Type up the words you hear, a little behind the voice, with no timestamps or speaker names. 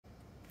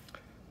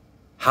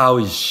How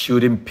is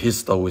shooting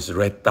pistol with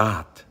red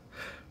dot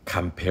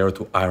compared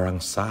to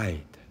iron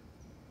sight?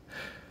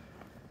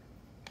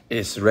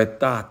 Is red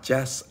dot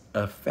just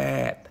a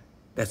fad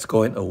that's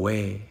going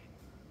away,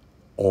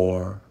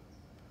 or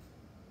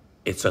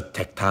it's a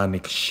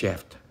tectonic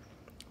shift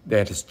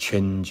that is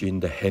changing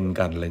the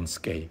handgun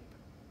landscape?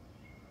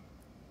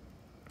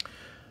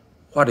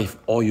 What if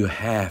all you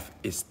have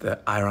is the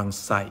iron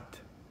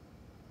sight?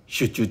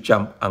 Should you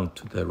jump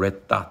onto the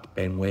red dot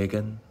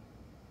bandwagon?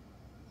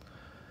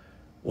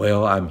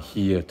 Well, I'm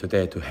here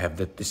today to have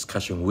that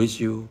discussion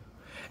with you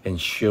and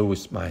share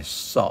with my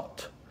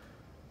thought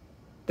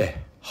that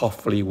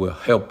hopefully will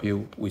help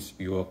you with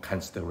your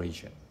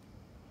consideration.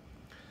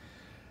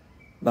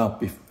 Now,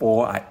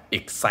 before I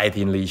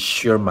excitingly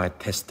share my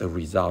test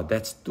result,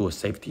 let's do a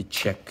safety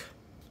check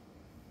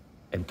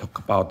and talk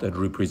about the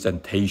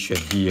representation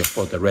here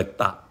for the red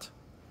dot.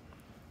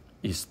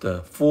 It's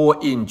the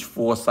 4-inch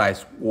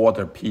full-size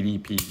Walther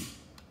PDP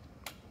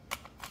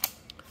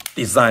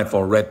designed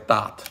for red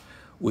dot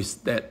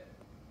with that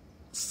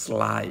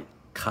slide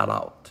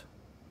cutout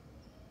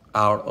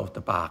out of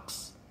the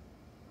box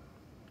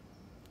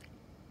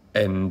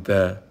and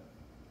the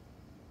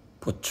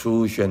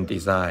protrusion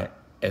design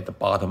at the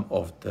bottom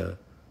of the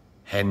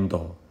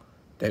handle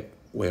that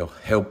will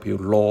help you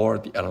lower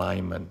the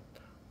alignment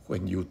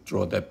when you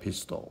draw the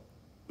pistol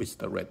with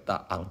the red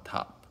dot on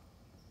top.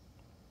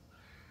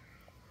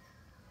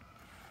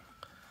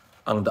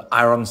 On the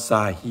iron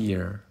side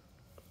here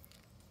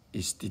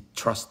is the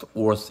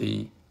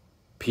trustworthy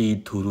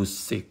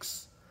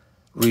P226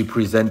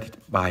 represented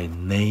by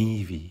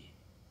Navy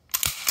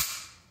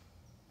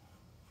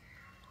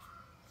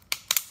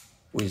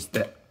with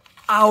the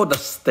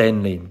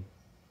outstanding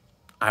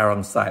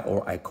iron sight,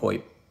 or I call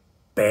it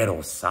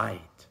battle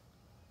sight,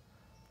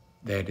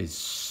 that is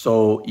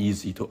so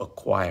easy to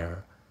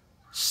acquire,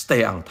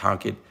 stay on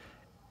target,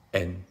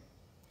 and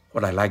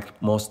what I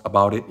like most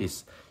about it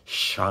is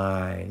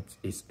shines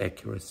its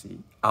accuracy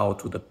out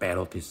to the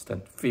battle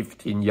distance,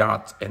 15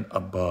 yards and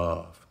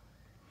above.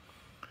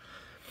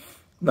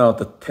 Now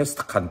the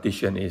test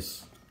condition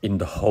is in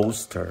the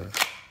holster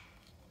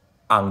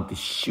on the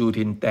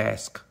shooting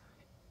desk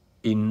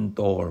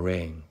indoor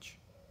range,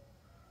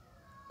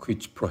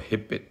 which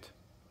prohibit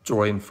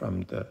drawing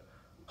from the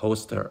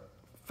holster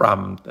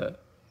from the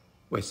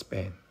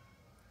waistband.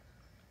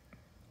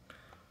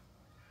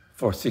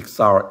 For Sig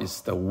Sauer is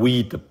the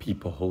We the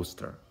People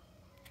holster.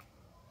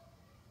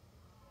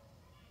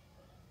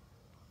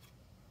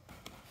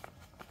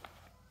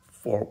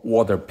 For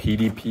Walther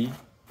PDP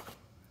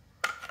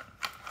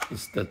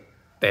is the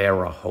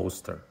Dara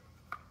holster.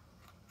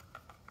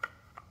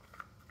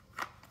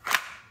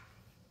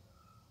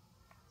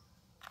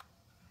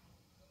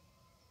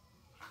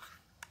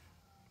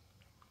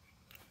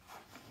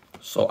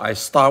 So I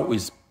start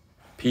with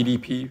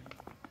PDP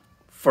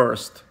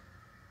first,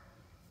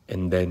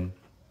 and then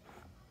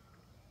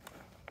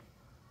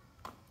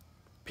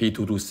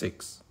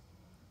P226.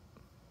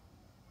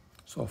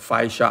 So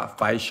 5 shot,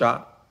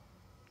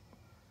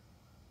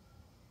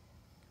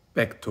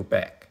 back to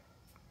back.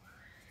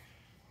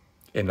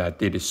 And I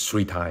did it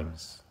 3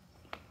 times.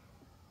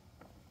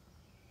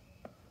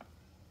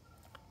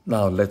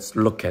 Now let's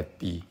look at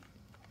the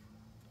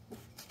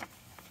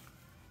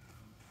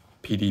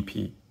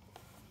PDP.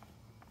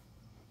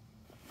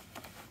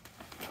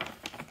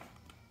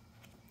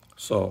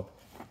 So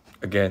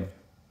again,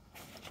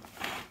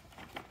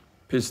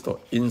 pistol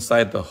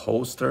inside the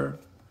holster,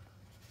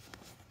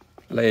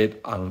 laid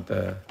on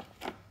the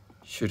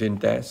shooting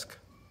desk.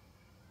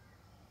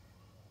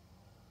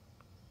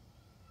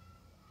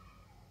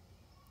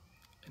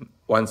 And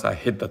once I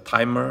hit the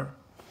timer,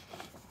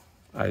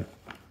 I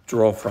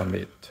draw from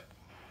it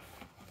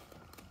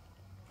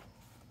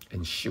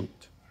and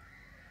shoot.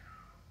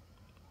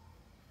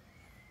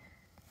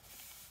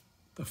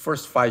 The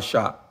first 5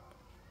 shots,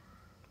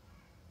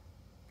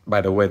 by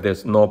the way,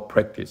 there's no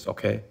practice,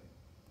 okay?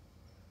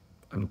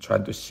 I'm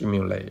trying to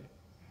simulate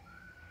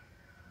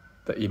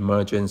the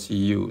emergency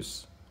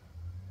use.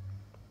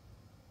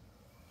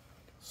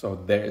 So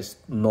there is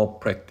no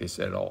practice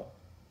at all.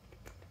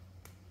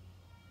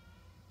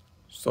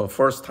 So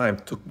first time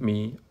took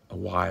me a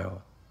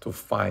while to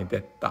find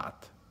that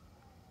dot.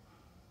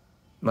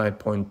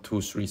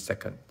 9.23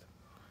 seconds.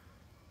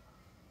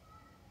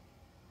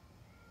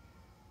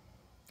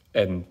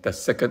 And the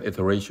second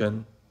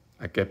iteration,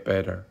 I get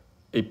better,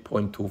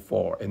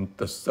 8.24. And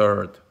the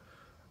third,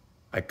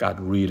 I got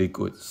really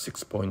good,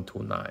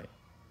 6.29.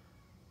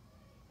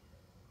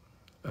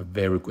 A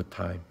very good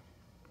time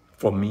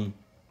for me.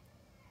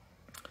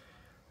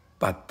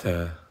 But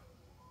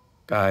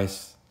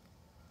guys,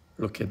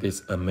 look at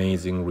this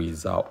amazing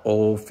result.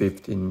 All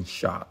 15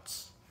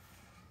 shots.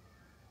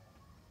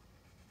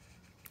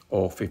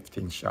 All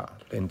 15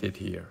 shots landed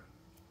here.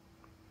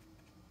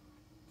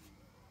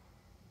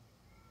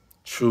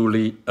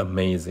 Truly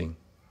amazing.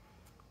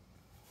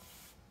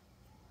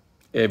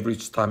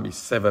 Average time is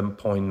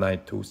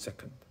 7.92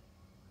 seconds.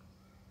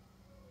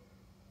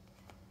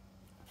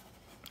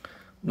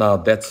 Now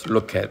let's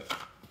look at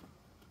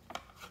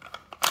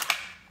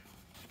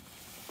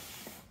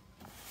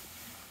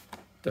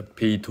the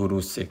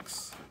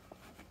P226.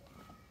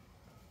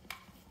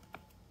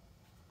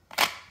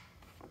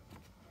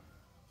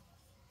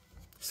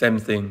 Same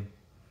thing,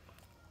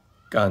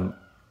 gun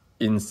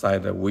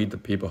inside the Walther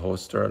PDP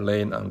holster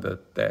laying on the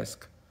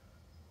desk.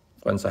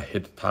 Once I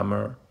hit the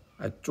timer,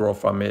 I draw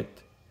from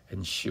it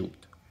and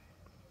shoot.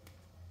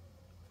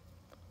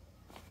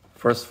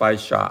 First 5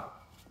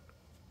 shot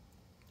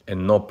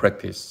and no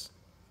practice.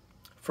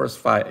 First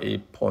 5,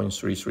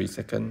 8.33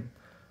 seconds.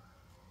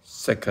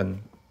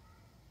 Second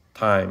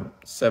time,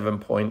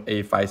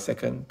 7.85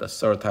 seconds. The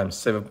third time,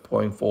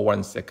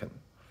 7.41 seconds.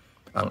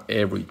 On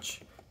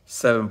average,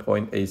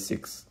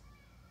 7.86.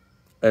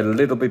 A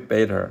little bit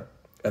better,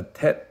 a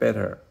tad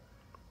better,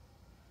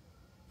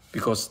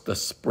 because the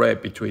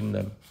spread between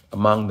them,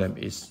 among them,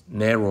 is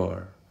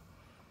narrower.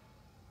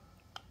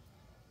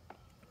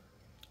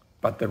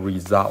 But the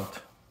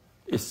result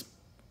is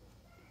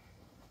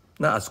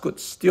not as good.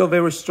 Still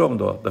very strong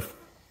though. The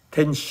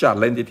 10 shot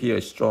landed here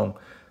is strong.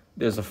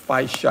 There's a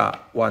 5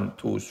 shot, 1,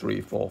 2,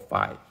 3, 4,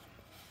 5.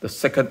 The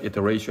second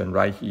iteration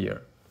right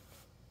here.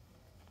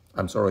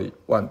 I'm sorry,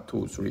 1,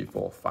 2, 3,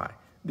 4, 5.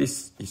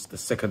 This is the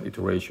second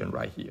iteration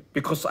right here.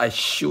 Because I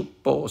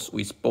shoot both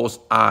with both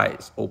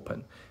eyes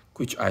open,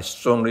 which I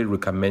strongly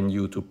recommend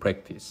you to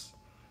practice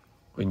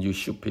when you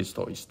shoot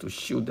pistol, is to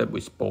shoot them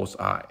with both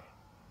eyes.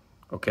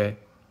 Okay?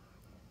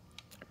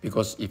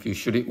 Because if you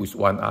shoot it with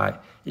one eye,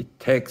 it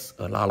takes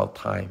a lot of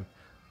time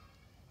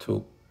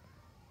to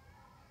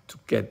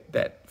get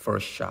that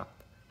first shot.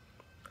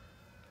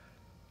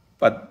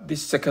 But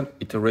this second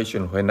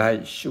iteration, when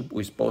I shoot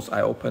with both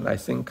eyes open, I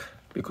think,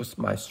 because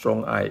my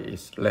strong eye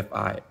is left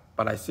eye,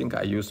 but I think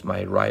I use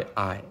my right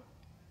eye.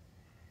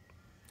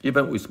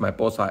 Even with my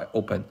both eyes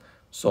open,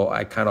 so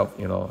I kind of,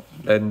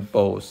 land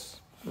both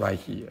right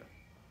here.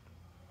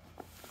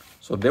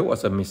 So there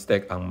was a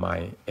mistake on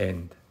my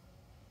end.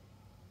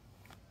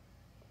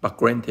 But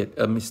granted,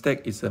 a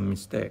mistake is a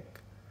mistake.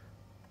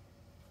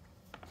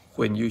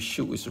 When you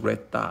shoot with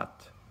red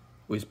dot,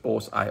 with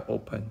both eyes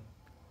open,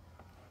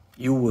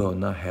 you will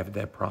not have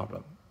that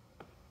problem.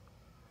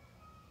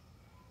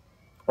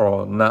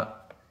 Or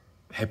not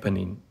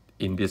happening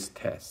in this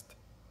test.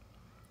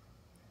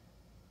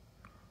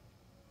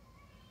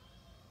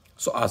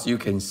 So as you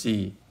can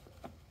see,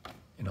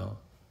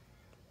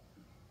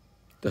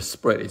 the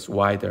spread is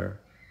wider.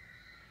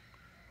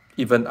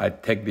 Even I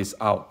take this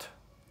out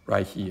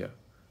right here,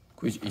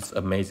 which is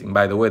amazing.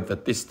 By the way, the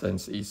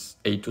distance is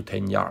 8 to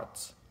 10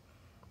 yards.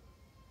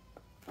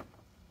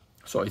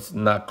 So it's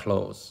not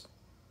close.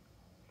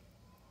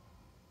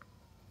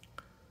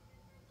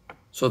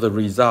 So the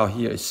result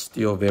here is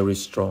still very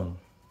strong.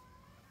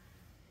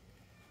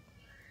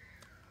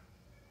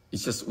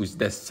 It's just with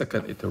that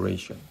second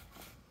iteration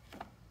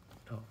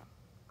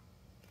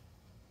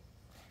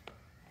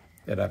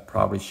that I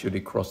probably shoot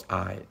it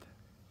cross-eyed.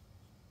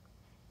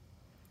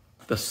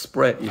 The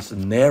spread is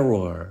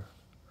narrower,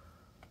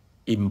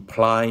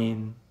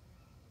 implying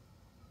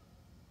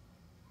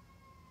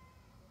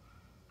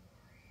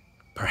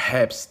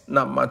perhaps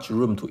not much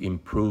room to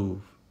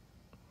improve.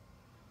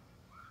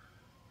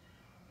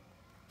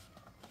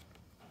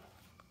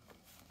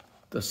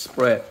 The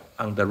spread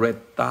on the red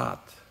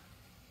dot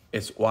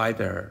is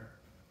wider,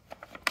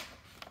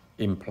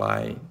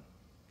 implying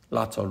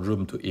lots of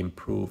room to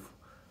improve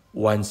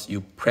once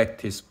you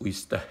practice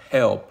with the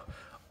help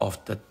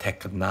of the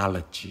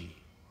technology.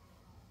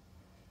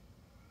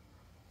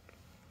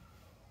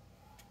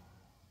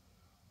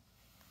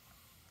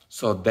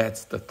 So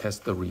that's the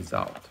test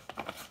result.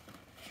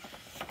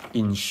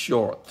 In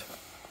short,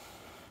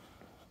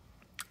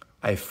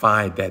 I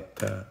find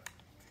that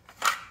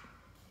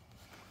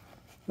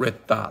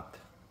red dot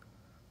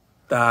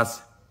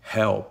does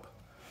help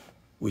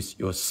with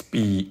your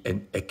speed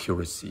and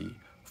accuracy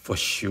for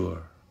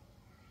sure.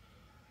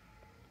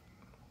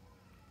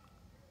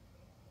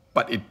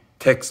 But it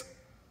takes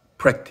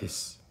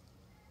practice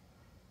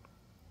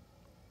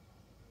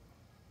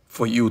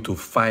for you to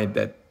find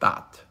that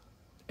dot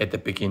at the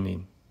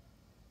beginning.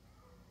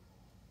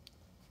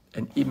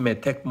 And it may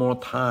take more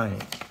time,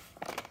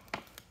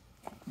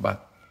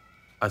 but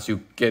as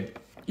you get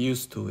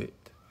used to it,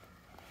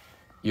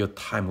 your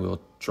time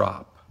will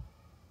drop.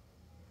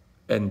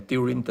 And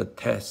during the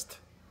test,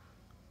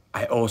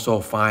 I also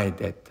find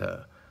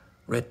that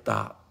red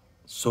dot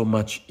so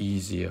much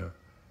easier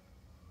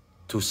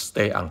to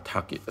stay on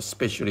target,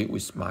 especially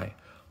with my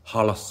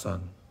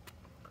Holosun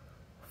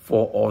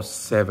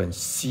 407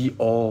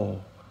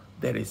 CO.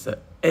 That is an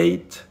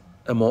 8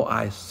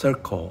 MOI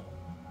circle.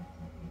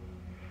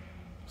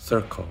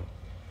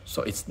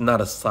 So it's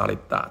not a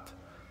solid dot.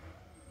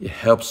 It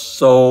helps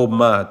so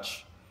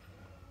much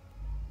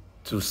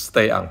to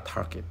stay on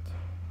target.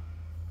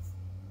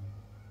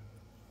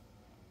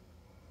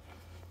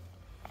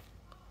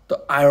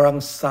 The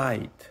iron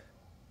sight,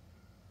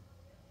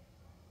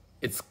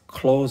 it's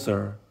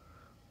closer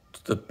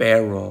to the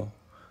barrel,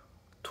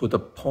 to the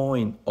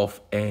point of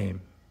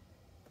aim.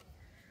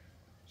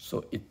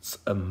 So it's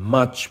a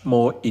much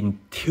more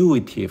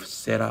intuitive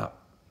setup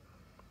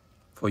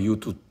for you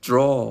to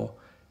draw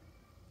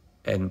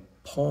and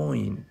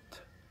point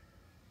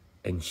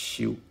and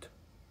shoot.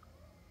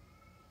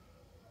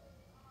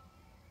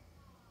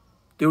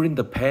 During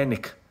the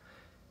panic,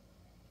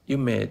 you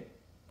may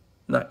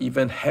not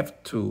even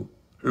have to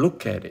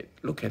look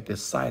at the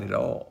sight at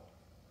all.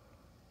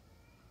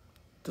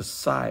 The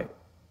sight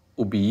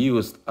will be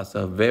used as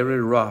a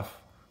very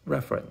rough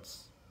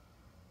reference.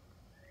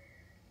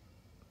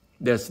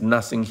 There's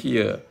nothing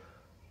here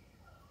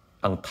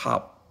on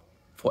top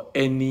for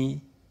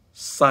any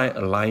sight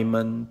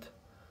alignment,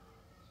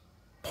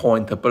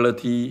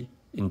 pointability,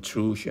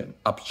 intrusion,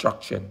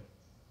 obstruction.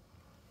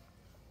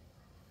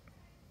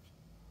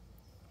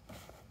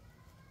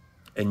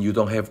 And you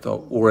don't have to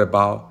worry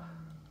about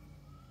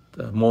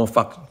the more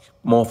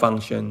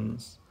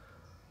functions,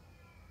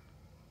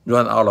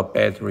 run out of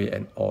battery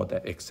and all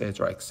that,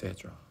 etc.,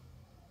 etc.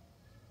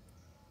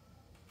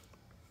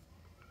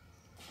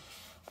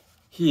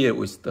 Here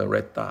with the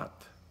red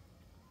dot,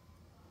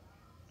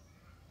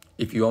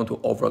 if you want to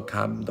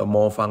overcome the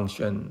more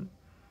function,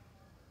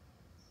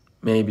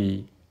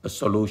 maybe a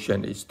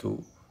solution is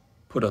to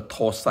put a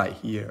torch sight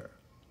here.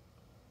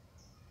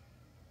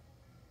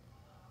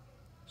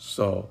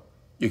 So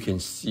you can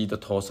see the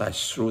torch sight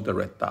through the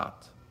red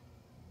dot.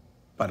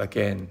 But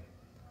again,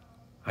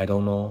 I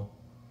don't know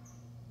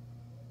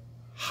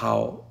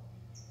how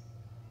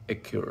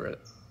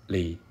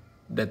accurately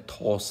that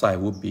torch sight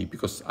would be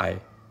because I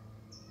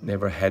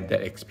never had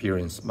that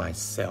experience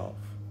myself.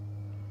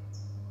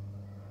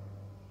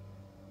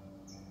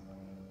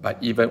 But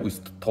even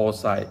with the torch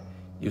sight,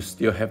 you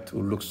still have to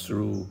look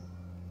through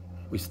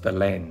with the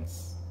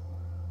lens.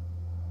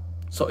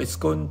 So it's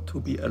going to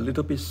be a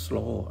little bit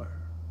slower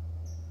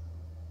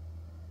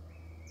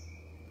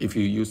if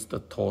you use the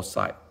torch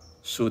sight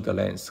through the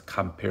lens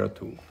compared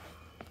to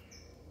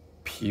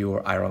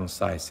pure iron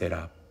sight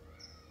setup.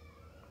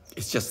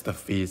 It's just the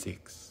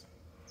physics.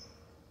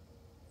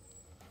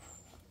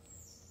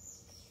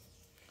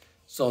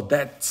 So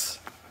that's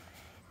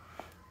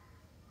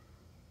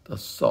the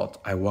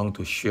thought I want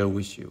to share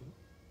with you.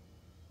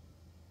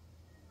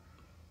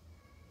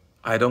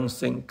 I don't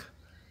think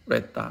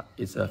red dot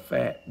is a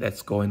fad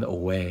that's going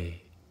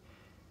away.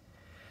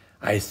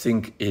 I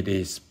think it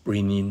is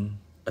bringing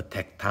a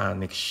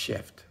tectonic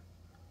shift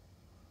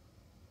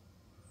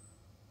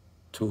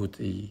to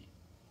the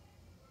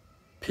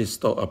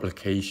pistol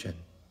application,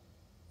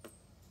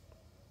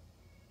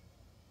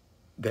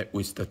 that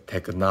with the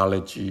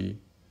technology,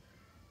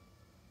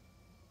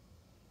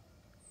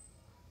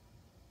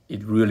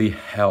 it really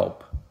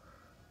helps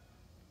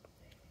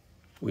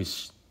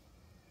with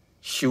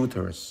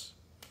shooters,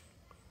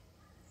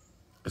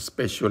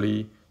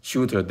 especially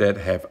shooters that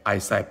have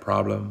eyesight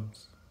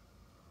problems,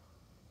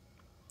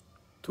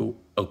 to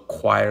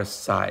acquire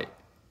sight,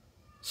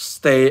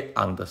 stay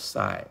on the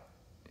sight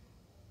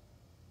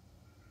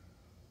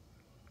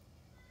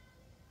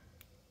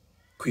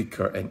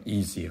quicker and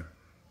easier.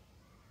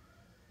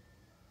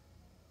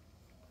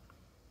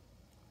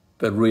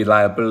 The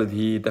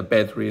reliability, the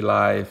battery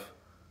life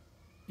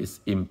is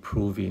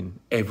improving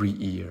every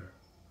year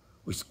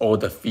with all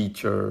the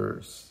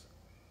features,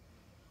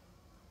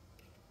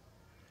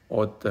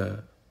 all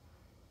the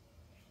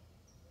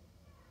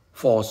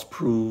false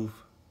proof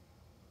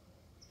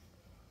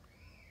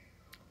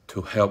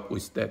to help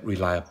with that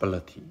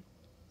reliability.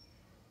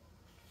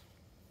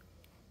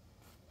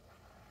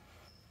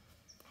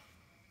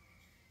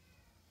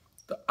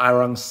 The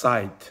iron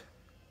sight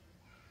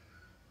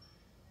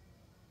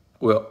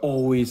will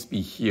always be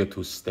here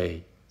to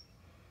stay.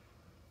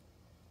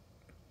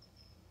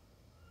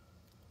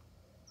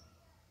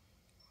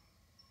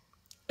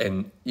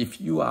 And if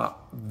you are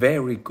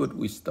very good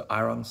with the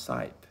iron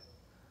sight,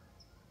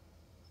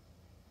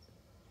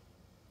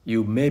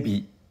 you may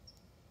be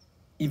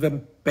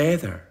even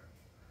better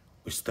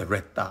with the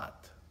red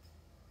dot.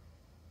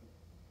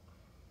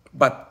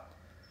 But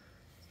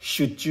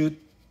should you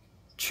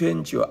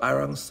change your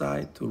iron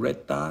sight to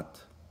red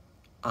dot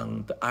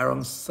on the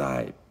iron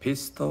sight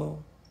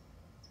pistol?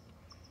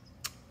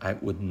 I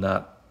would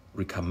not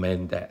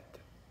recommend that.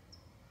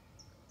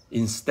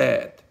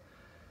 Instead,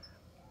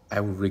 I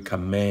would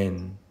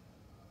recommend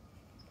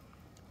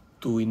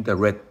doing the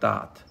red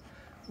dot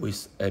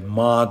with a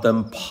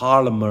modern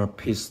polymer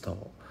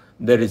pistol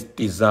that is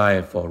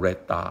designed for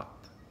red dot.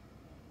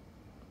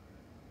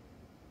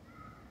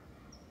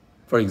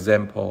 For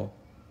example,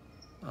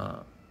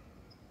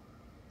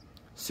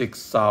 Sig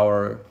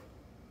Sauer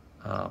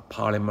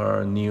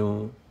polymer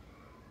new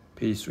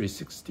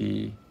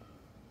P360,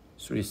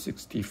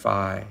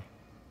 365,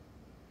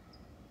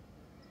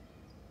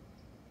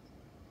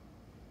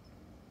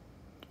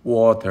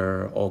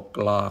 Walther or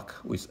Glock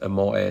with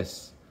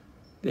MOS,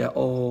 they are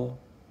all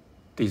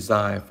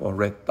designed for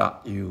red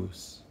dot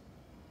use.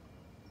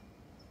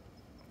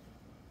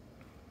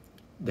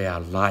 They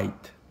are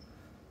light,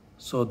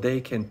 so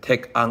they can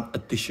take on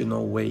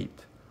additional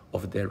weight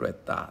of their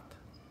red dot.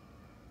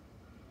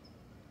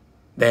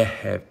 They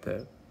have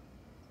the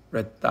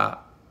red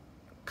dot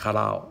cut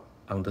out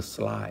on the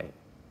slide,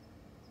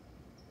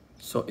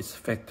 so it's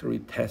factory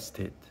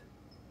tested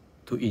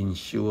to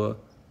ensure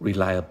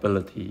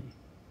reliability.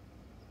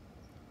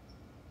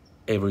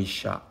 every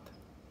shot.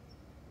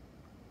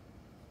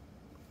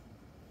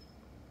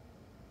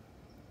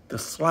 The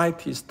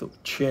slightest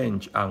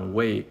change on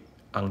weight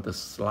on the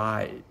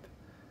slide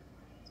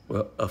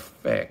will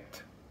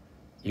affect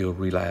your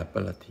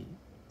reliability.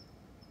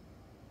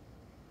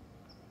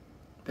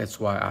 That's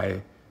why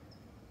I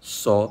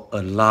saw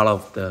a lot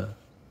of the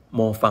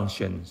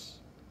malfunctions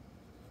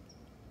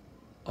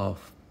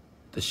of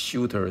the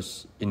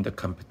shooters in the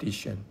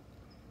competition.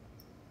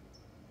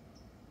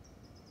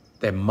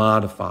 They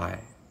modify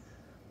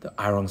the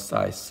iron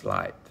sight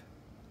slide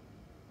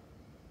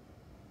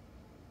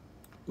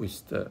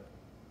with the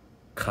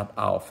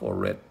cutout for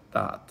red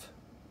dot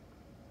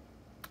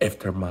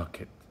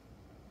aftermarket.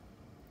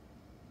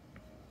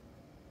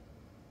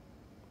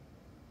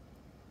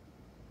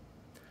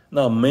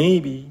 Now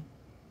maybe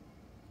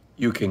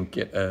you can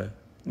get a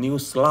new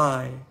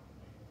slide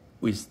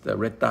with the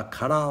red dot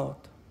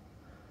cutout,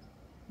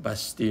 but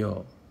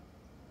still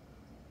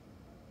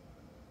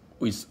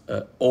with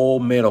an all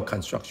metal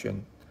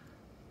construction.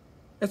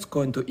 It's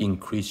going to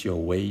increase your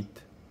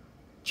weight,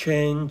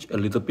 change a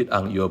little bit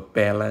on your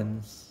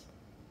balance.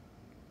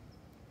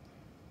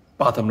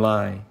 Bottom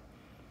line,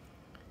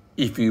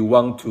 if you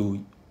want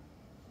to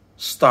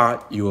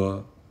start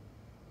your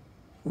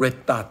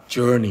red dot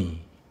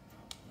journey,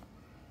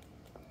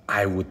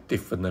 I would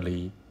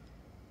definitely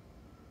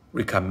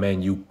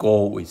recommend you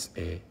go with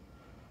a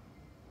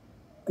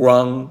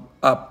ground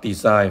up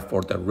design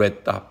for the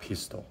red dot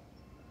pistol.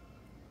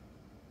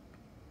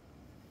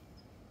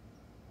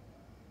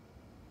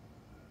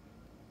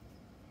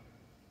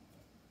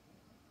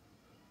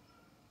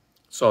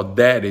 So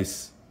that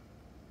is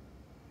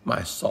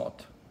my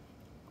thought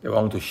I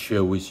want to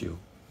share with you.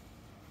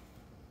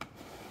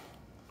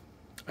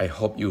 I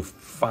hope you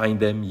find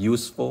them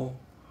useful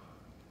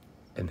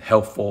and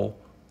helpful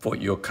for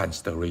your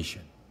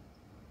consideration.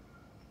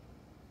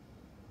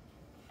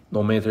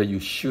 No matter you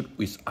shoot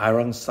with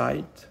iron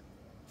sight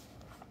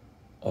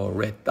or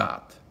red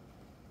dot,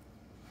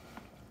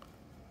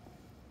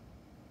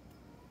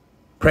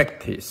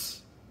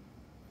 practice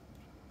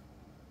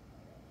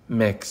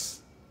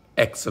makes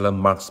excellent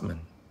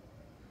marksman,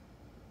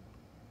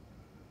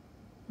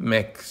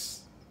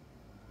 makes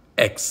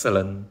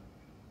excellent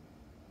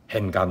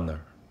handgunner.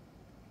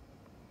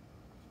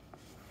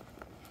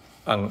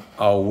 On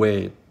our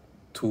way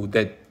to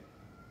that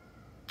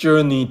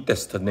journey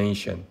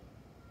destination,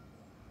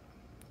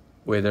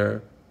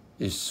 whether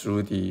it's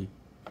through the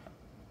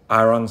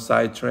iron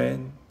sight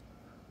train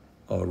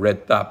or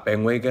red dot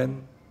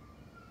bandwagon,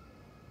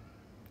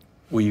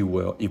 we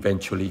will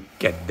eventually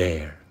get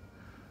there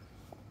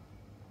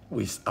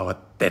with our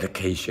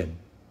dedication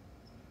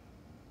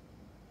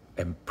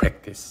and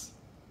practice.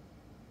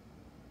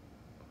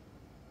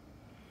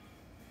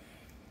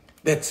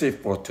 That's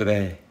it for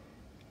today.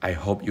 I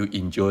hope you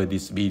enjoyed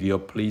this video.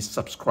 Please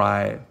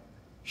subscribe,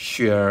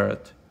 share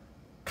it,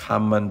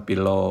 comment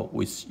below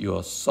with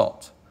your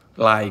thought,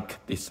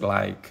 like,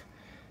 dislike,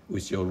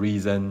 with your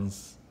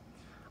reasons.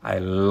 I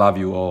love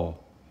you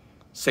all.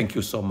 Thank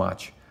you so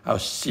much. I'll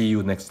see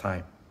you next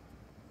time.